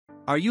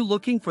Are you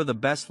looking for the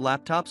best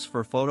laptops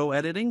for photo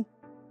editing?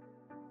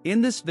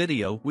 In this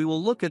video, we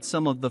will look at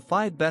some of the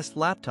 5 best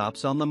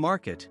laptops on the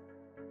market.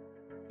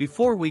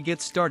 Before we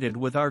get started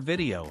with our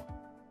video,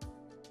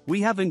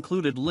 we have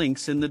included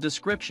links in the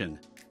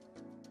description,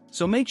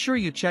 so make sure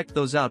you check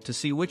those out to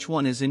see which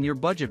one is in your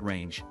budget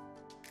range.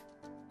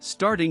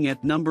 Starting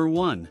at number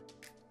 1.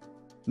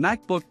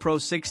 MacBook Pro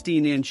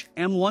 16-inch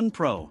M1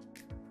 Pro.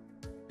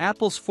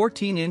 Apple's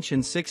 14-inch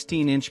and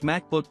 16-inch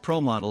MacBook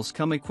Pro models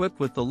come equipped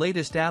with the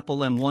latest Apple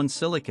M1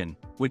 silicon,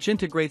 which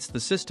integrates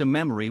the system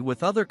memory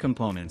with other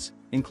components,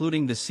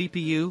 including the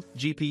CPU,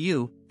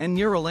 GPU, and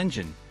neural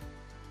engine.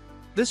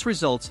 This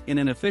results in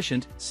an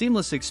efficient,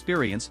 seamless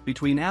experience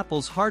between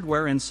Apple's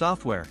hardware and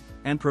software,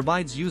 and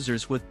provides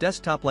users with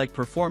desktop-like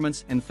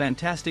performance and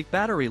fantastic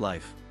battery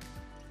life.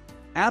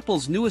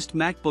 Apple's newest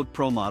MacBook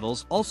Pro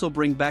models also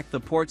bring back the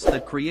ports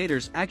that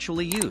creators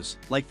actually use,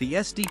 like the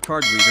SD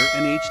card reader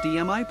and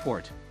HDMI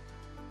port.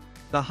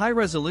 The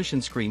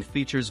high-resolution screen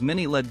features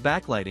mini-LED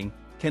backlighting,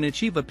 can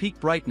achieve a peak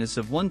brightness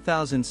of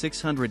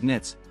 1600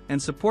 nits,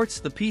 and supports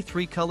the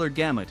P3 color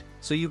gamut,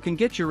 so you can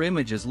get your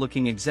images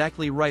looking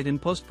exactly right in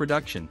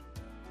post-production.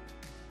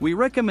 We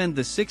recommend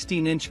the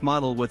 16-inch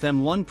model with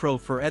M1 Pro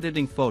for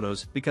editing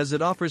photos because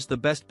it offers the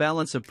best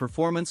balance of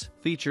performance,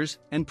 features,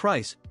 and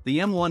price. The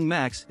M1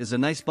 Max is a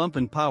nice bump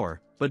in power,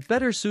 but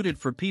better suited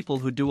for people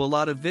who do a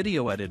lot of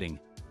video editing.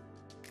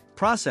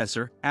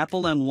 Processor,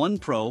 Apple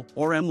M1 Pro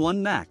or M1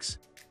 Max.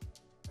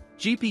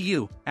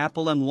 GPU,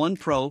 Apple M1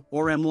 Pro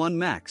or M1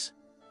 Max.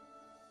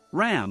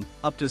 RAM,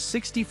 up to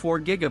 64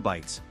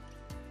 GB.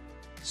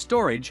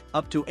 Storage,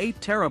 up to 8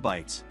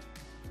 TB.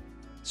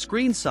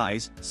 Screen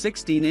size,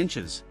 16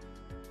 inches.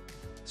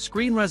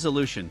 Screen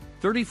resolution,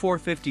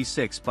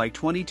 3456 by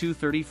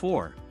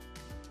 2234.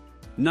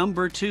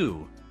 Number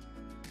 2.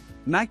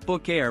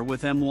 MacBook Air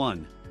with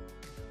M1.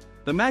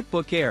 The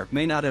MacBook Air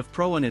may not have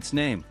Pro in its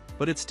name,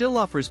 but it still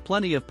offers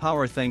plenty of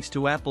power thanks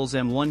to Apple's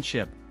M1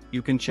 chip.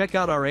 You can check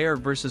out our Air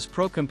versus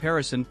Pro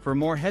comparison for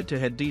more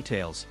head-to-head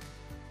details.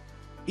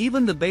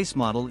 Even the base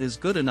model is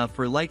good enough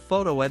for light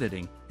photo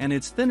editing, and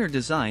its thinner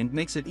design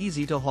makes it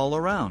easy to haul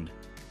around.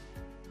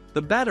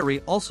 The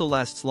battery also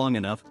lasts long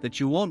enough that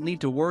you won't need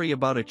to worry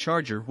about a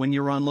charger when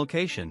you're on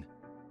location.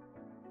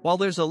 While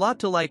there's a lot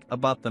to like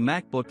about the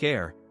MacBook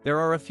Air, there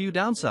are a few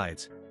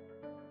downsides.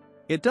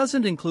 It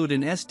doesn't include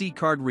an SD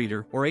card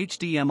reader or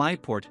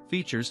HDMI port,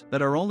 features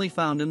that are only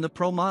found in the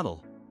Pro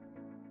model.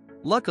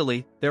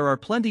 Luckily, there are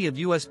plenty of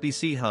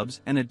USB-C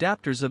hubs and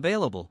adapters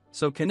available,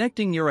 so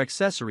connecting your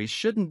accessories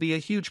shouldn't be a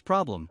huge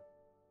problem.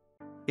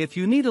 If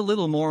you need a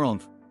little more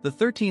oomph, the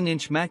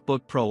 13-inch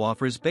MacBook Pro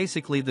offers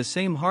basically the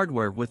same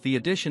hardware with the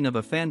addition of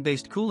a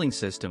fan-based cooling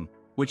system,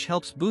 which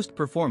helps boost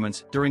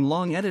performance during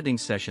long editing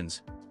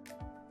sessions.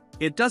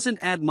 It doesn't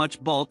add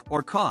much bulk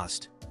or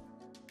cost.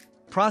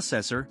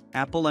 Processor,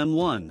 Apple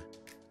M1.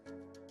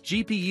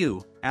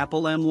 GPU,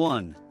 Apple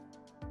M1.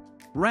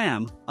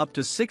 RAM, up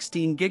to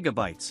 16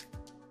 GB.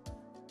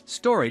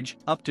 Storage,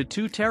 up to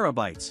 2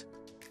 TB.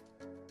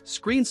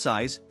 Screen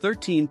size,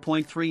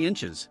 13.3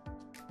 inches.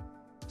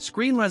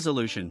 Screen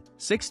resolution,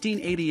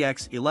 1680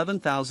 x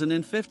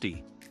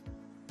 11050.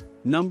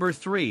 Number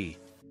 3.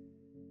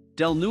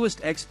 Dell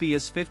newest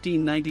XPS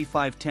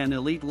 159510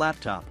 Elite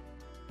Laptop.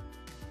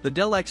 The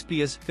Dell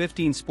XPS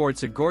 15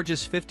 sports a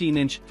gorgeous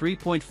 15-inch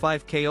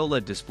 3.5K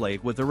OLED display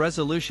with a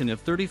resolution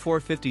of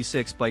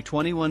 3456 by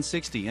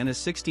 2160 and a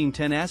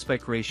 16:10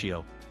 aspect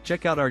ratio.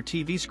 Check out our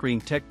TV screen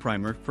tech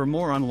primer for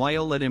more on why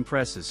OLED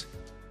impresses.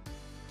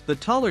 The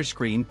taller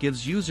screen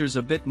gives users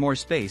a bit more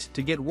space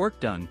to get work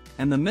done,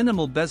 and the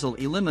minimal bezel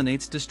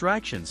eliminates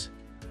distractions.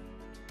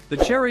 The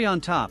cherry on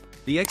top,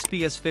 the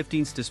XPS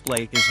 15's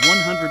display is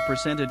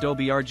 100%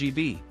 Adobe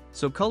RGB,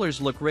 so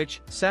colors look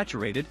rich,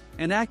 saturated,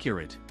 and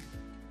accurate.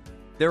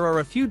 There are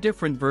a few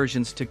different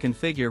versions to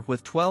configure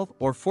with 12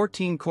 or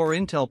 14 core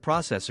Intel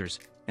processors,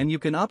 and you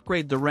can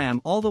upgrade the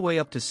RAM all the way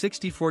up to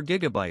 64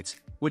 GB,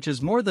 which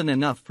is more than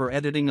enough for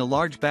editing a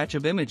large batch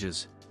of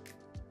images.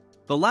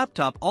 The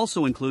laptop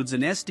also includes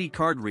an SD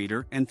card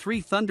reader and 3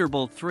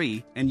 Thunderbolt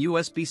 3 and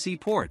USB-C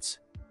ports.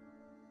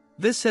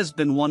 This has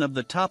been one of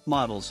the top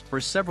models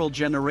for several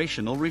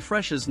generational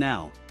refreshes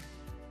now.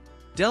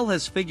 Dell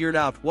has figured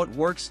out what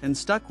works and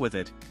stuck with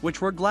it,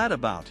 which we're glad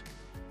about.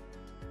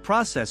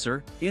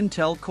 Processor,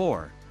 Intel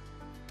Core.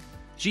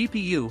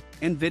 GPU,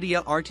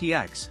 NVIDIA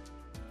RTX.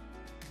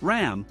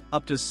 RAM,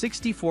 up to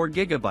 64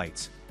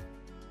 GB.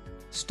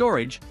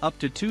 Storage, up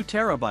to 2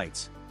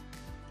 TB.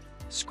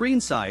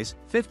 Screen size,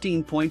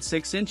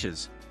 15.6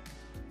 inches.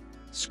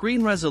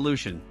 Screen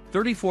resolution,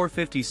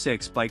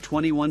 3456 by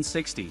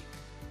 2160.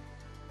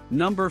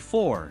 Number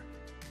 4.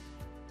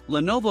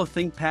 Lenovo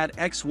ThinkPad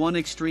X1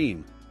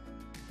 Extreme.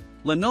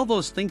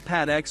 Lenovo's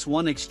ThinkPad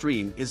X1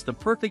 Extreme is the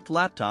perfect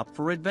laptop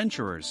for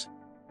adventurers.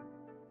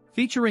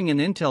 Featuring an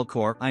Intel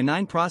Core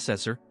i9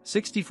 processor,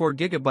 64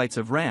 GB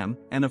of RAM,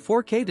 and a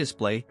 4K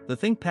display, the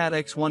ThinkPad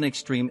X1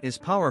 Extreme is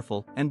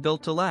powerful and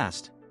built to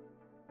last.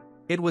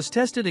 It was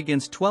tested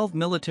against 12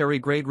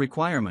 military-grade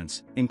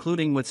requirements,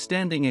 including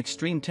withstanding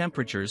extreme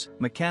temperatures,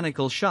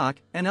 mechanical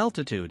shock, and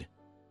altitude.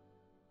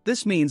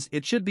 This means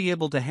it should be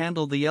able to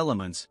handle the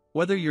elements,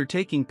 whether you're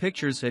taking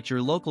pictures at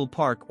your local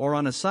park or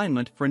on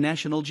assignment for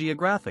National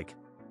Geographic.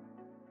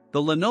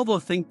 The Lenovo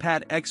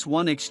ThinkPad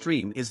X1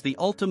 Extreme is the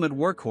ultimate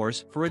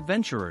workhorse for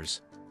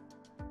adventurers.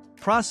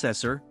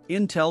 Processor,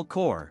 Intel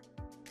Core.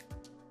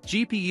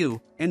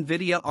 GPU,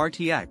 NVIDIA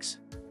RTX.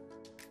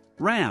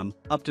 RAM,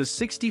 up to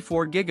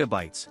 64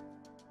 GB.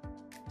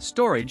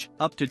 Storage,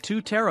 up to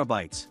 2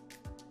 TB.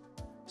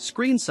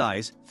 Screen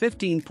size,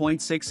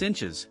 15.6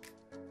 inches.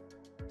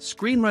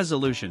 Screen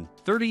resolution,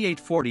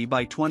 3840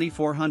 by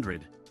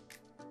 2400.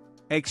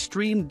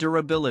 Extreme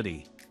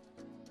durability.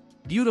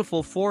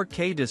 Beautiful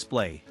 4K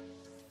display.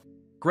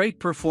 Great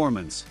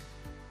performance.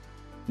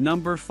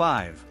 Number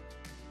 5.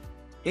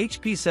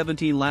 HP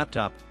 17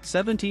 Laptop,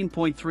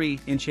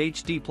 17.3-inch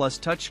HD Plus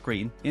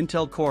touchscreen,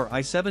 Intel Core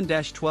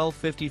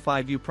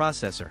i7-1255U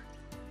processor.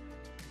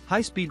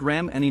 High-speed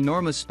RAM and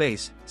enormous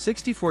space,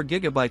 64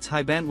 GB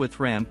high bandwidth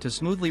RAM to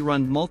smoothly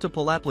run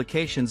multiple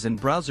applications and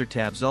browser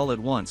tabs all at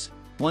once.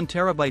 1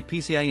 TB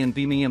PCIe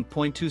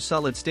NVMe.2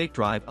 solid-state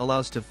drive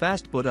allows to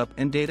fast boot up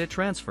and data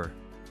transfer.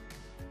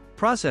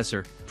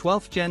 Processor,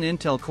 12th Gen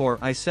Intel Core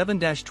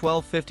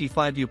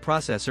i7-1255U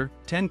processor,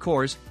 10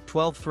 cores,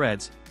 12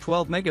 threads,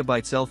 12 MB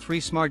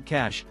L3 Smart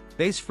Cache,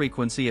 base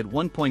frequency at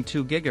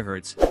 1.2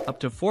 GHz, up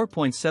to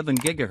 4.7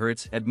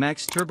 GHz at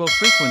max turbo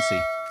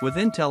frequency, with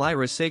Intel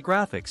Iris Xe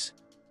graphics.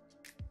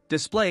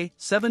 Display,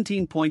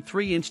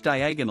 17.3-inch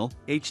diagonal,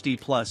 HD+,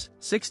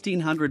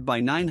 1600 by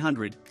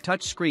 900,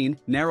 touchscreen,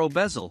 narrow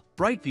bezel,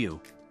 bright view.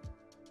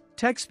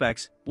 Tech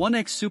specs,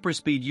 1x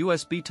superspeed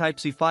USB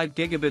Type-C 5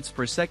 gigabits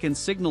per second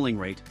signaling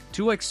rate,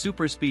 2x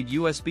superspeed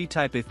USB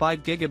Type-A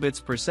 5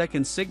 gigabits per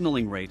second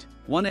signaling rate,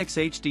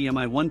 1x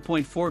HDMI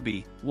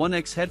 1.4b,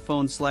 1x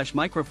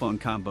headphone/microphone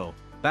combo,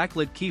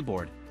 backlit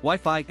keyboard,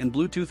 Wi-Fi and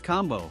Bluetooth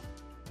combo.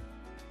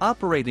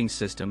 Operating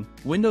system,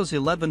 Windows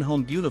 11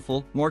 Home.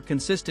 Beautiful, more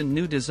consistent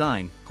new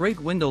design, great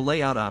window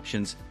layout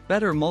options,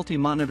 better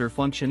multi-monitor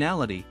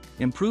functionality,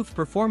 improved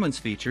performance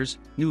features,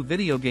 new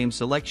video game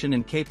selection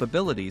and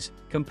capabilities,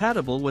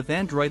 compatible with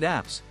Android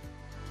apps.